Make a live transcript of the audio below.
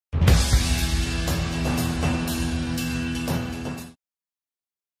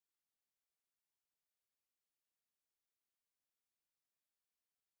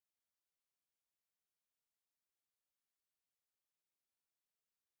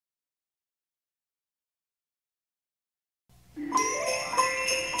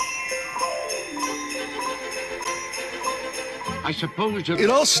I suppose it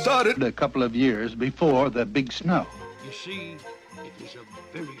all started a couple of years before the big snow. You see, it was a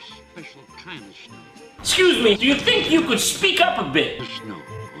very special kind of snow. Excuse me, do you think you could speak up a bit? Snow,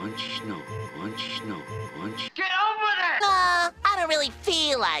 snow, snow, Get over there! I don't really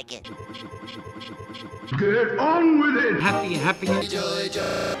feel like it. Get on with it! Happy,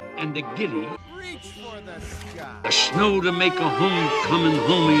 and the giddy. Reach for the sky. The snow to make a homecoming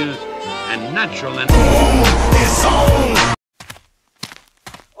homier and natural and...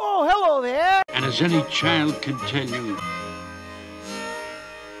 Oh, hello there! And as any child can tell you,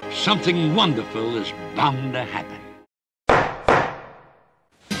 something wonderful is bound to happen.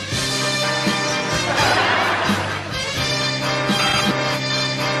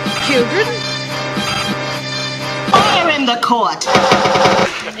 Children, fire in the court.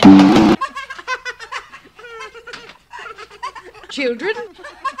 Children,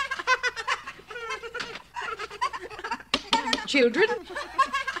 children,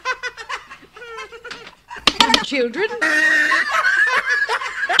 children,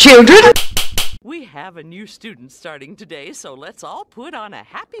 children. We have a new student starting today, so let's all put on a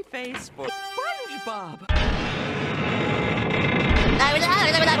happy face for SpongeBob.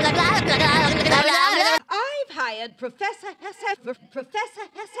 I've hired Professor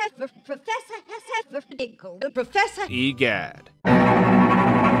Dinkle, the Professor Egad.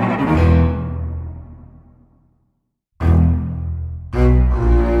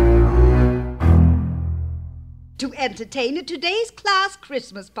 to entertain at today's class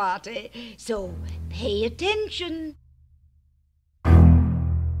Christmas party. So pay attention.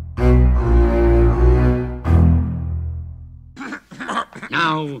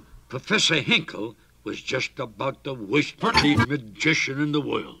 Now, Professor Hinkle was just about the worst magician in the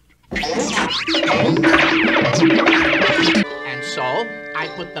world. And so,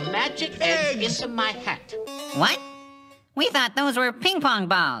 I put the magic eggs into my hat. What? We thought those were ping pong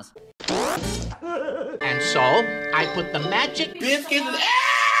balls. And so, I put the magic biscuits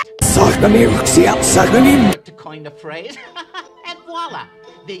to coin the phrase. And voila,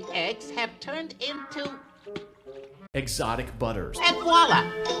 the eggs have turned into exotic butters. And voila,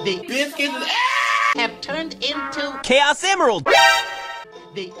 the biscuits have turned into Chaos Emerald.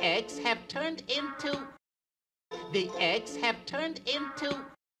 The eggs have turned into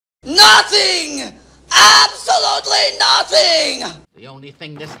nothing! Absolutely nothing! The only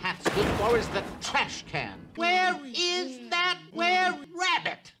thing this hat's good for is the trash can. Where is that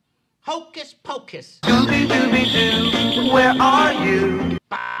rabbit? Hocus pocus. Scooby-Dooby-Doo, where are you?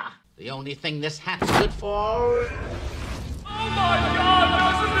 Bah! The only thing this hat's good for... Oh my God,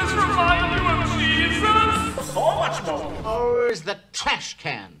 doesn't this remind you of Jesus? So much more. Or is the trash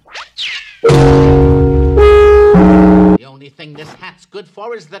can. The only thing this hat's good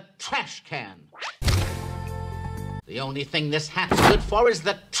for is the trash can. The only thing this hat's good for is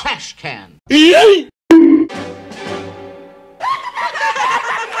the trash can. You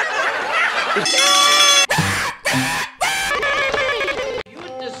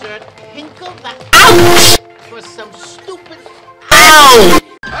deserve Hinkle the for some stupid... Ow!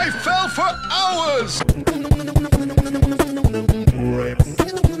 I fell for hours!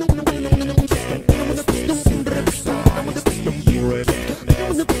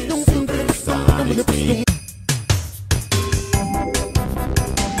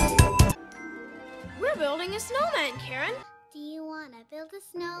 We're building a snowman, Karen. Do you want to build a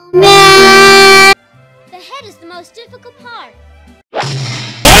snowman? The head is the most difficult part.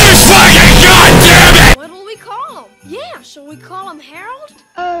 What'll we call him? Yeah, shall we call him Harold?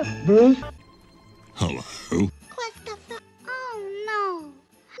 Bruce? Hello? Christopher? Oh, no.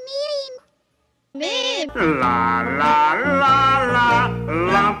 Me. La la la la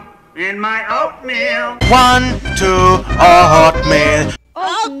lump in my oatmeal. 1, 2, oatmeal.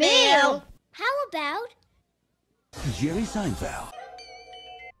 Oatmeal? How about... Jerry Seinfeld.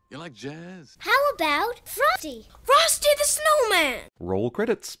 You like jazz? How about Frosty? Frosty the Snowman. Roll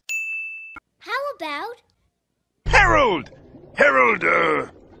credits. How about... Harold! Harold,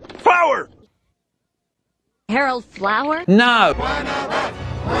 Flower! Harold Flower? No.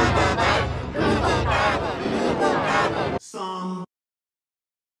 Somebody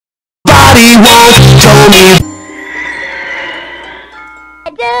once told me.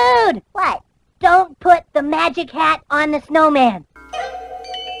 Dude! What? Don't put the magic hat on the snowman.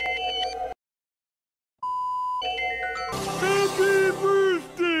 Happy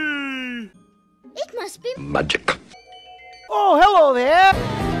birthday! It must be... Magic. Oh, hello there!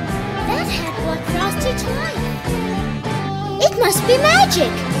 That hat brought Frosty to life. It must be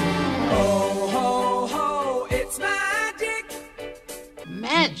magic. Ho, ho, ho, it's magic!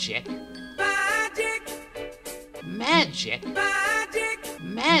 Magic? Magic! Magic? Magic!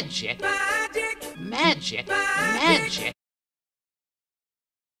 Magic? Magic? Magic?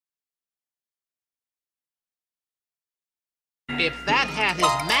 If that hat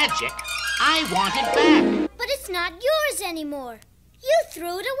is magic, I want it back. But it's not yours anymore. You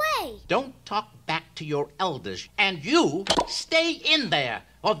threw it away. Don't talk back to your elders. And you stay in there,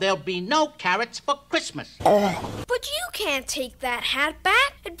 or there'll be no carrots for Christmas. But you can't take that hat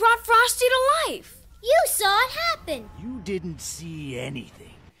back. It brought Frosty to life. You saw it happen. You didn't see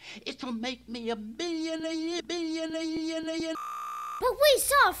anything. It'll make me a billionaire. But we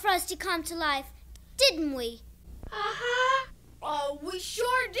saw Frosty come to life, didn't we? Uh-huh. Oh, we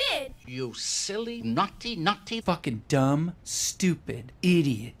sure did. You silly, naughty... Fucking dumb, stupid,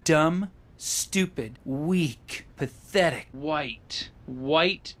 idiot. Dumb, stupid, weak, pathetic. White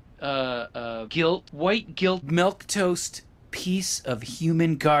guilt, milquetoast, piece of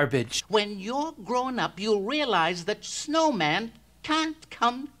human garbage. When you're grown up, you'll realize that Snowman can't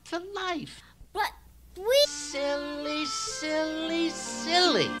come to life. But Silly.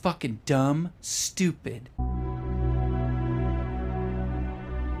 Fucking dumb, stupid,